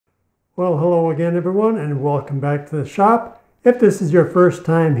Well, hello again everyone, and welcome back to the shop. If this is your first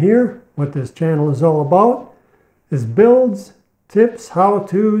time here, what this channel is all about is builds, tips,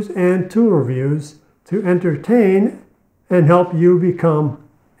 how-tos, and tool reviews to entertain and help you become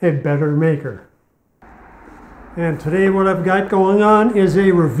a better maker. And today what I've got going on is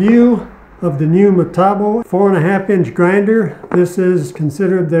a review of the new Metabo 4.5-inch grinder. This is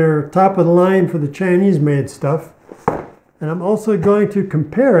considered their top of the line for the Chinese made stuff. And I'm also going to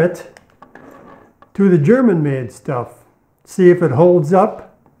compare it to the German made stuff. See if it holds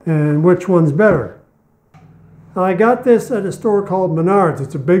up and which one's better. Now, I got this at a store called Menards.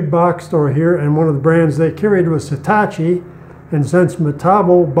 It's a big box store here, and one of the brands they carried was Hitachi. And since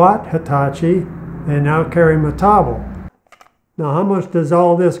Metabo bought Hitachi, they now carry Metabo. Now, how much does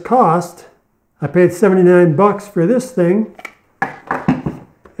all this cost? I paid 79 bucks for this thing.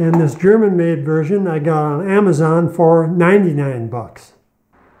 And this German made version I got on Amazon for 99 bucks.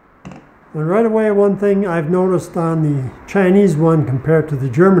 And right away, one thing I've noticed on the Chinese one compared to the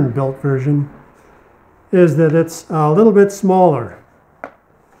German built version is that it's a little bit smaller.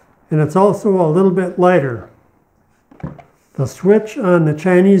 And it's also a little bit lighter. The switch on the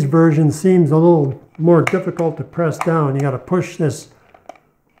Chinese version seems a little more difficult to press down. You got to push this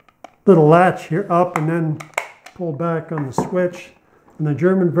little latch here up and then pull back on the switch. And the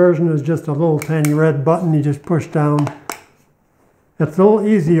German version is just a little tiny red button you just push down. It's a little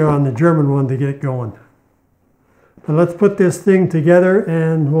easier on the German one to get going. Now let's put this thing together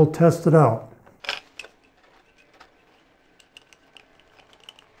and we'll test it out.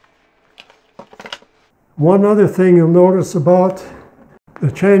 One other thing you'll notice about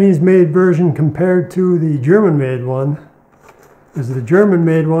the Chinese made version compared to the German made one is the German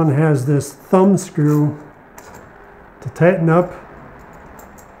made one has this thumb screw to tighten up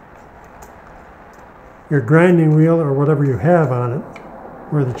your grinding wheel or whatever you have on it,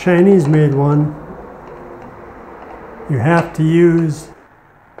 where the Chinese made one you have to use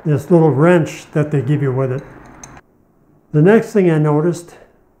this little wrench that they give you with it. The next thing I noticed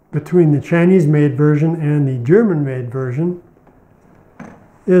between the Chinese made version and the German made version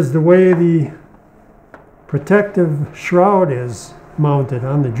is the way the protective shroud is mounted.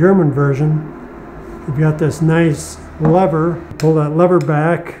 On the German version, you've got this nice lever. Pull that lever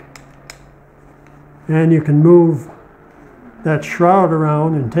back and you can move that shroud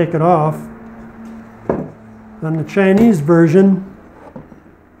around and take it off. On the Chinese version,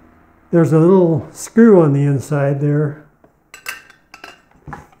 there's a little screw on the inside there.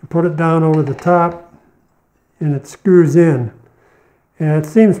 You put it down over the top and it screws in. And it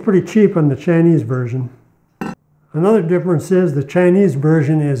seems pretty cheap on the Chinese version. Another difference is the Chinese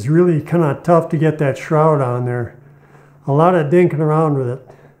version is really kind of tough to get that shroud on there. A lot of dinking around with it.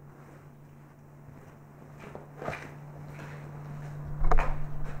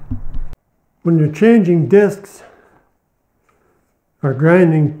 When you're changing discs or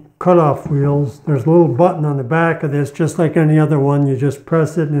grinding cutoff wheels, there's a little button on the back of this, just like any other one. You just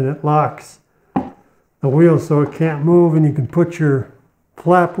press it and it locks the wheel so it can't move, and you can put your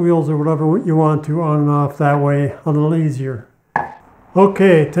flap wheels or whatever you want to on and off that way a little easier.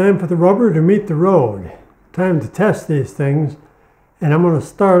 Okay, time for the rubber to meet the road. Time to test these things, and I'm going to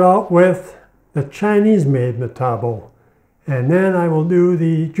start out with the Chinese made Metabo. And then I will do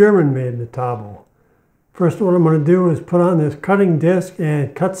the German-made Metabo. First, what I'm going to do is put on this cutting disc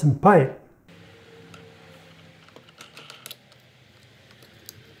and cut some pipe.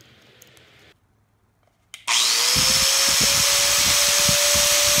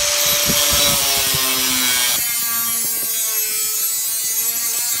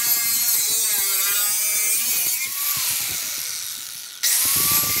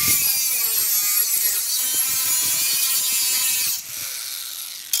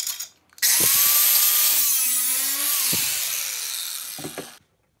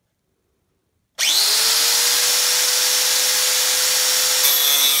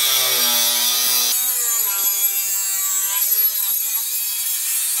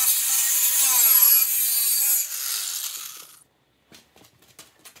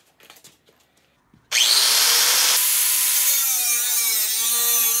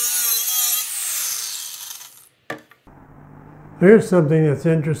 Here's something that's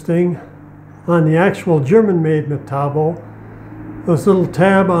interesting. On the actual German-made Metabo, this little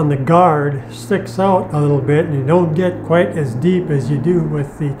tab on the guard sticks out a little bit and you don't get quite as deep as you do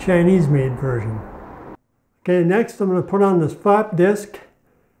with the Chinese-made version. Okay, next I'm going to put on this flap disc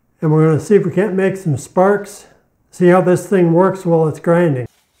and we're going to see if we can't make some sparks, see how this thing works while it's grinding.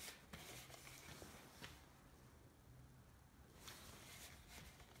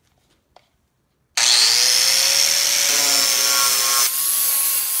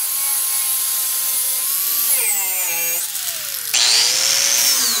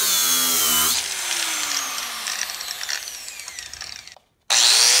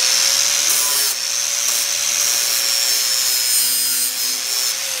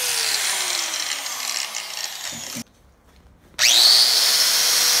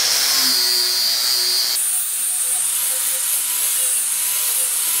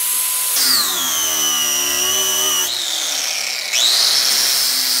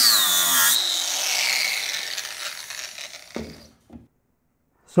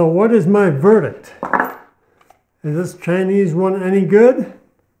 So what is my verdict? Is this Chinese one any good?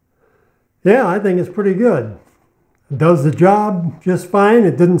 Yeah, I think it's pretty good. It does the job just fine.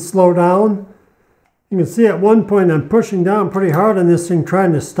 It didn't slow down. You can see at one point I'm pushing down pretty hard on this thing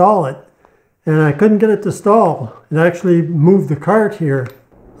trying to stall it. And I couldn't get it to stall. It actually moved the cart here.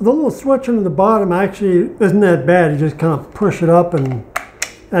 The little switch on the bottom actually isn't that bad. You just kind of push it up, and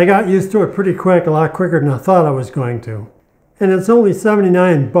I got used to it pretty quick, a lot quicker than I thought I was going to. And it's only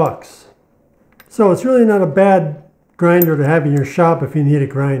 79 bucks. So it's really not a bad grinder to have in your shop if you need a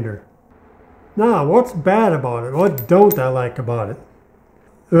grinder. Now, what's bad about it? What don't I like about it?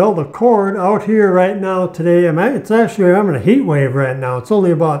 Well, the cord out here right now today, it's actually having a heat wave right now. It's only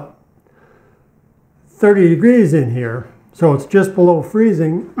about 30 degrees in here, so it's just below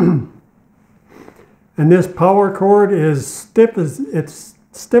freezing. And this power cord is stiff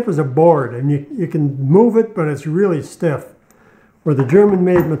as a board, and you can move it, but it's really stiff. Where the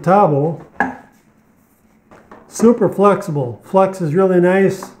German-made Metabo, super flexible. Flex is really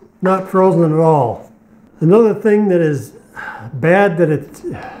nice, not frozen at all. Another thing that is bad, that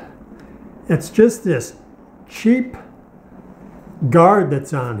it's just this cheap guard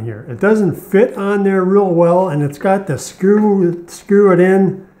that's on here. It doesn't fit on there real well, and it's got the screw it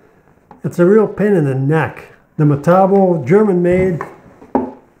in. It's a real pain in the neck. The Metabo, German-made,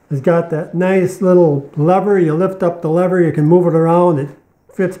 has got that nice little lever. You lift up the lever, you can move it around. It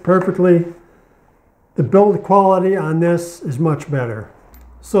fits perfectly. The build quality on this is much better.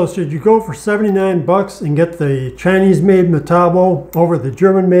 So should you go for 79 bucks and get the Chinese-made Metabo over the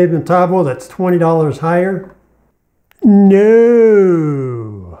German-made Metabo that's $20 higher?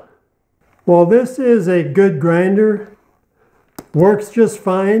 No. Well, this is a good grinder. Works just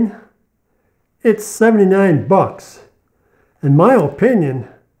fine. It's 79 bucks. In my opinion,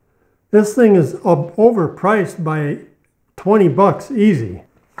 this thing is overpriced by 20 bucks easy.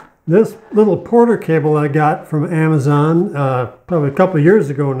 This little Porter cable I got from Amazon probably a couple of years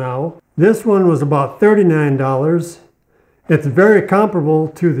ago now, this one was about $39. It's very comparable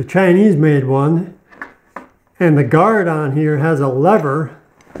to the Chinese-made one. And the guard on here has a lever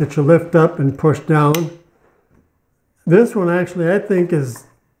that you lift up and push down. This one actually I think is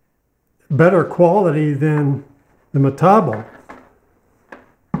better quality than the Metabo.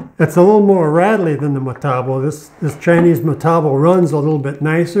 It's a little more rattly than the Metabo. This Chinese Metabo runs a little bit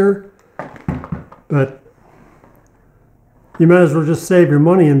nicer, but you might as well just save your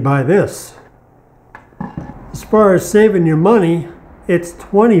money and buy this. As far as saving your money, it's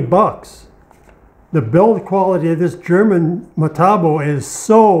 20 bucks. The build quality of this German Metabo is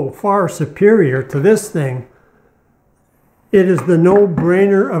so far superior to this thing. It is the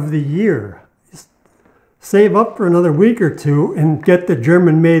no-brainer of the year. Save up for another week or two and get the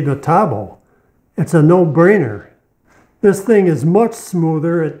German-made Metabo. It's a no-brainer. This thing is much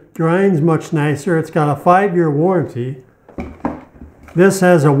smoother. It grinds much nicer. It's got a 5-year warranty. This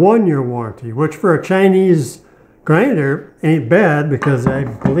has a 1-year warranty, which for a Chinese grinder ain't bad, because I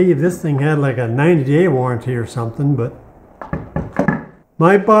believe this thing had like a 90-day warranty or something. But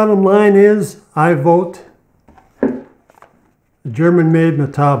my bottom line is I vote the German-made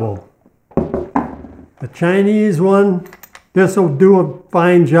Metabo. The Chinese one, this will do a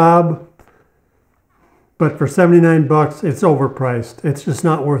fine job, but for 79 bucks, it's overpriced. It's just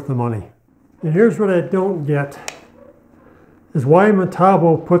not worth the money. And here's what I don't get, is why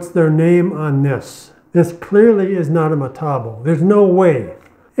Metabo puts their name on this. This clearly is not a Metabo. There's no way.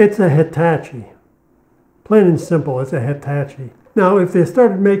 It's a Hitachi. Plain and simple, it's a Hitachi. Now, if they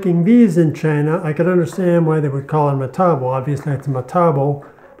started making these in China, I could understand why they would call it Metabo. Obviously, it's a Metabo,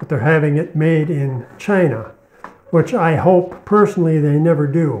 but they're having it made in China, which I hope personally they never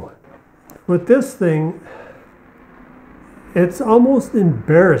do. With this thing, it's almost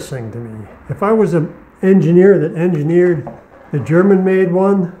embarrassing to me. If I was an engineer that engineered the German-made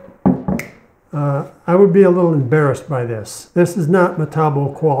one, I would be a little embarrassed by this. This is not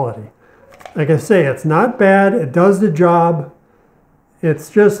Metabo quality. Like I say, it's not bad, it does the job,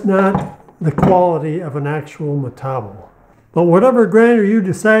 it's just not the quality of an actual Metabo. But whatever grinder you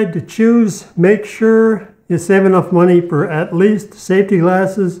decide to choose, make sure you save enough money for at least safety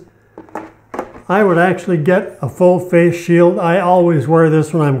glasses. I would actually get a full face shield. I always wear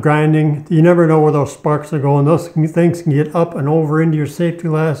this when I'm grinding. You never know where those sparks are going. Those things can get up and over into your safety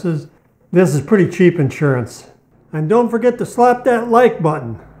glasses. This is pretty cheap insurance. And don't forget to slap that like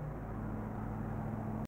button.